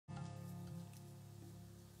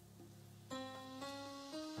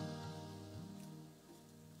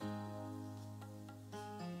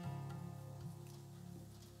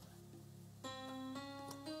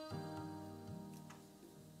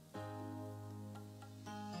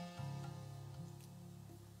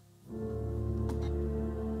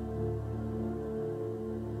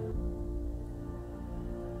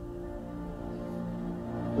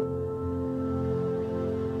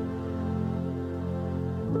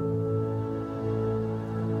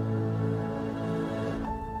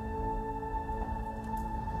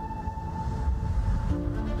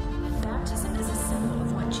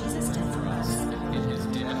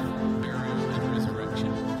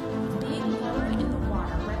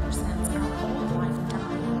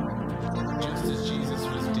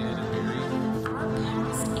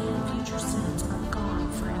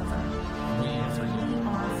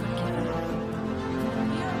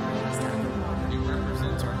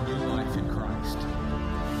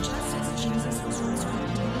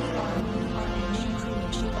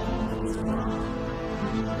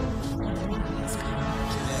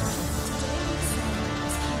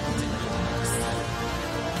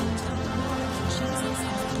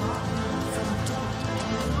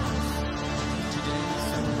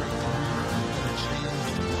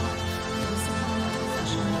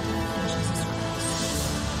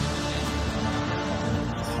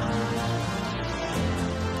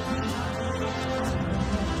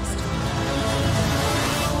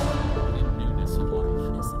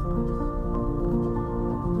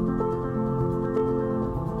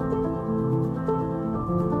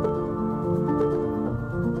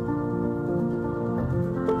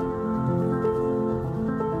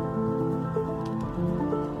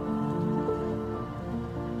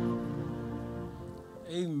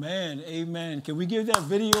Amen. Can we give that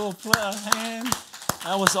video a hand?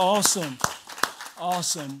 That was awesome.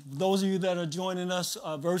 Awesome. Those of you that are joining us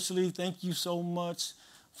virtually, thank you so much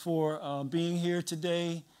for being here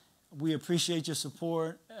today. We appreciate your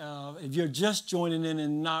support. If you're just joining in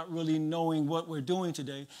and not really knowing what we're doing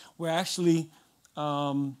today, we're actually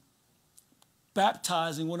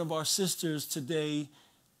baptizing one of our sisters today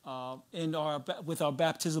with our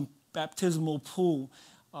baptismal pool.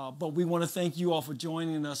 But we want to thank you all for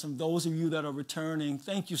joining us. And those of you that are returning,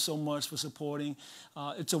 thank you so much for supporting.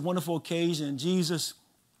 It's a wonderful occasion. Jesus,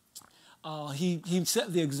 he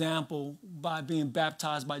set the example by being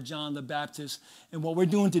baptized by John the Baptist. And what we're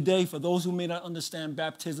doing today, for those who may not understand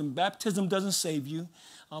baptism doesn't save you,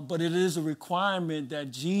 but it is a requirement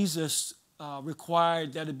that Jesus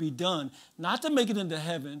required that it be done. Not to make it into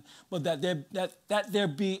heaven, but that there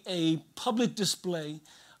be a public display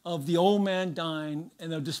of the old man dying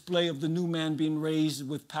and a display of the new man being raised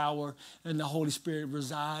with power and the Holy Spirit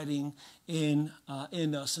residing in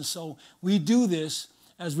us. And so we do this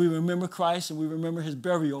as we remember Christ and we remember his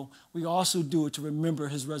burial. We also do it to remember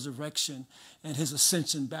his resurrection and his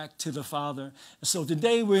ascension back to the Father. And so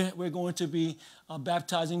today we're going to be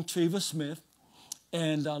baptizing Treva Smith.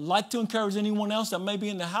 And I'd like to encourage anyone else that may be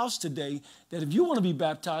in the house today that if you want to be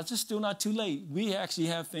baptized, it's still not too late. We actually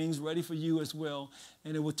have things ready for you as well,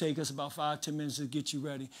 and it will take us about 5-10 minutes to get you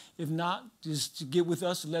ready. If not, just get with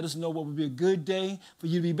us and let us know what would be a good day for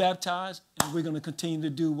you to be baptized, and we're going to continue to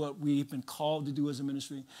do what we've been called to do as a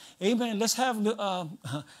ministry. Amen. Let's have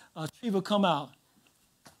Treva come out.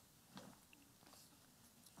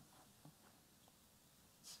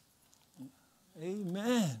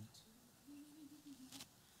 Amen.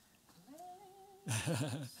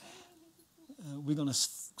 We're going to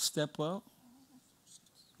step up,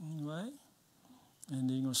 all right? And then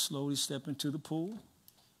you're going to slowly step into the pool.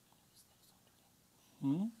 I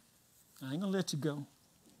ain't going to let you go.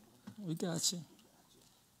 We got you.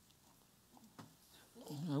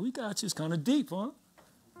 We got you. It's kind of deep, huh?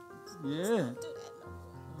 Yeah.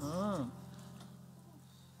 All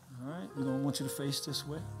right. We're going to want you to face this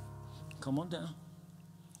way. Come on down.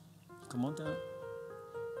 Come on down.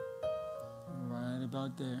 Right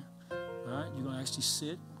about there. All right, you're going to actually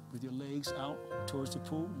sit with your legs out towards the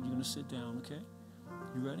pool. You're going to sit down, okay?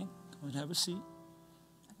 You ready? Go and have a seat.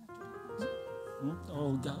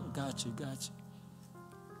 Oh, got you.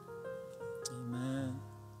 Amen.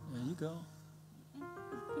 There you go.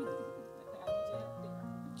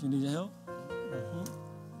 You need help? There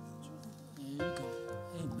you go.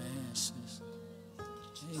 Amen, sis.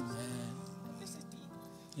 Amen.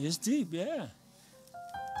 It's deep, yeah.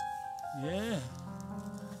 Yeah.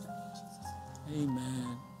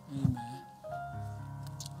 Amen. Amen.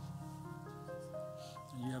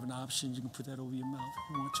 And you have an option. You can put that over your mouth if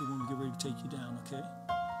you want to when we get ready to take you down, okay?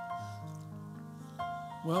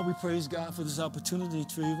 Well, we praise God for this opportunity,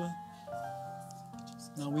 Treva.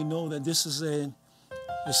 Now, we know that this is a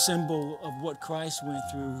symbol of what Christ went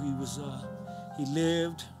through. He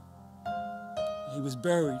lived, he was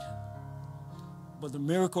buried. But the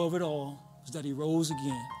miracle of it all is that he rose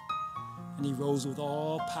again. And he rose with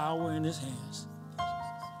all power in his hands.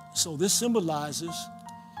 So this symbolizes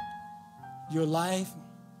your life,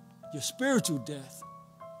 your spiritual death,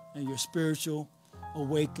 and your spiritual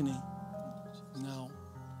awakening. Now,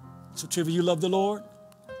 so Treva, you love the Lord?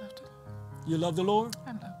 I loved it. You love the Lord?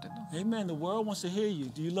 I loved it, Lord. Amen. The world wants to hear you.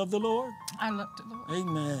 Do you love the Lord? I loved it, Lord.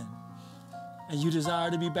 Amen. And you desire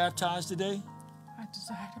to be baptized today? I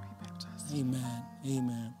desire to be baptized. Amen.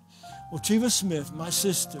 Amen. Well, Treva Smith, my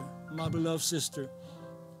sister, my beloved sister,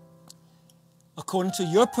 according to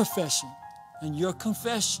your profession and your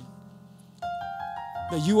confession,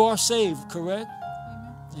 that you are saved, correct?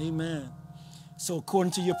 Amen. Amen. So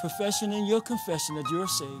according to your profession and your confession that you're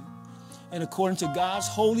saved, and according to God's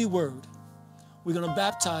holy word, we're going to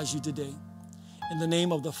baptize you today in the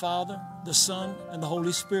name of the Father, the Son, and the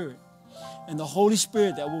Holy Spirit. And the Holy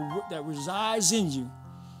Spirit that resides in you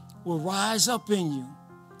will rise up in you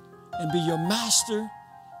and be your master.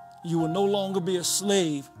 You will no longer be a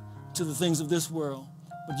slave to the things of this world,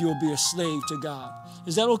 but you will be a slave to God.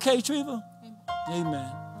 Is that okay, Treva? Amen.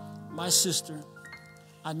 Amen. My sister,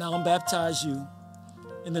 I now baptize you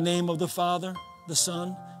in the name of the Father, the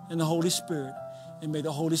Son, and the Holy Spirit. And may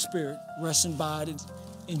the Holy Spirit rest and abide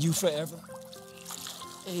in you forever.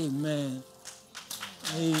 Amen.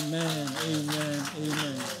 Amen. Amen.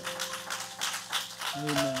 Amen.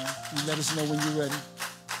 Amen. You let us know when you're ready.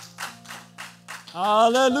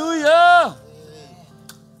 Hallelujah.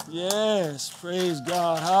 Yes, praise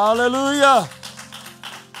God. Hallelujah.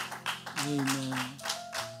 Amen.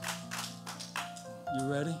 You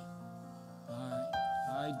ready? All right.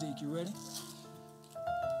 All right, Dick, you ready?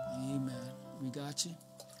 We got you.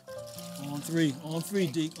 On three,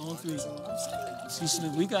 Deke, on three.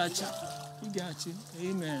 We got you. We got you.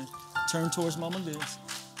 Amen. Turn towards Mama Liz.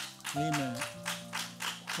 Amen.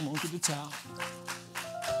 Come on, get the towel.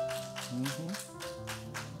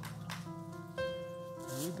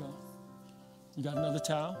 There you go. You got another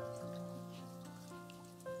towel?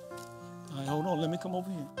 All right, hold on. Let me come over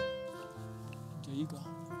here. There you go.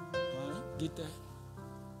 All right, get that.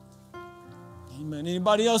 Amen.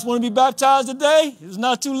 Anybody else want to be baptized today? It's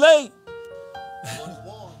not too late.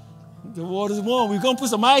 The water's warm. We're going to put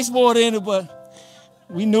some ice water in it, but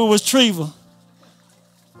we knew it was Treva.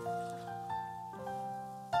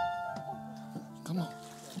 Come on.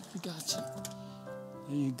 We got you.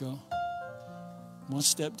 There you go. One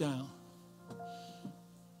step down.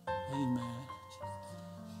 Amen.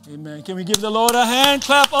 Amen. Can we give the Lord a hand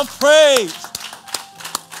clap of praise?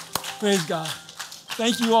 Praise God.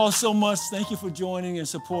 Thank you all so much. Thank you for joining and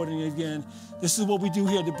supporting again. This is what we do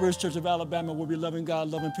here at the Bridge Church of Alabama, where we're loving God,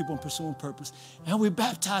 loving people, and pursuing purpose. And we're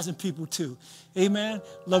baptizing people too. Amen.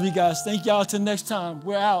 Love you guys. Thank y'all. Till next time.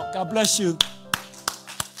 We're out. God bless you.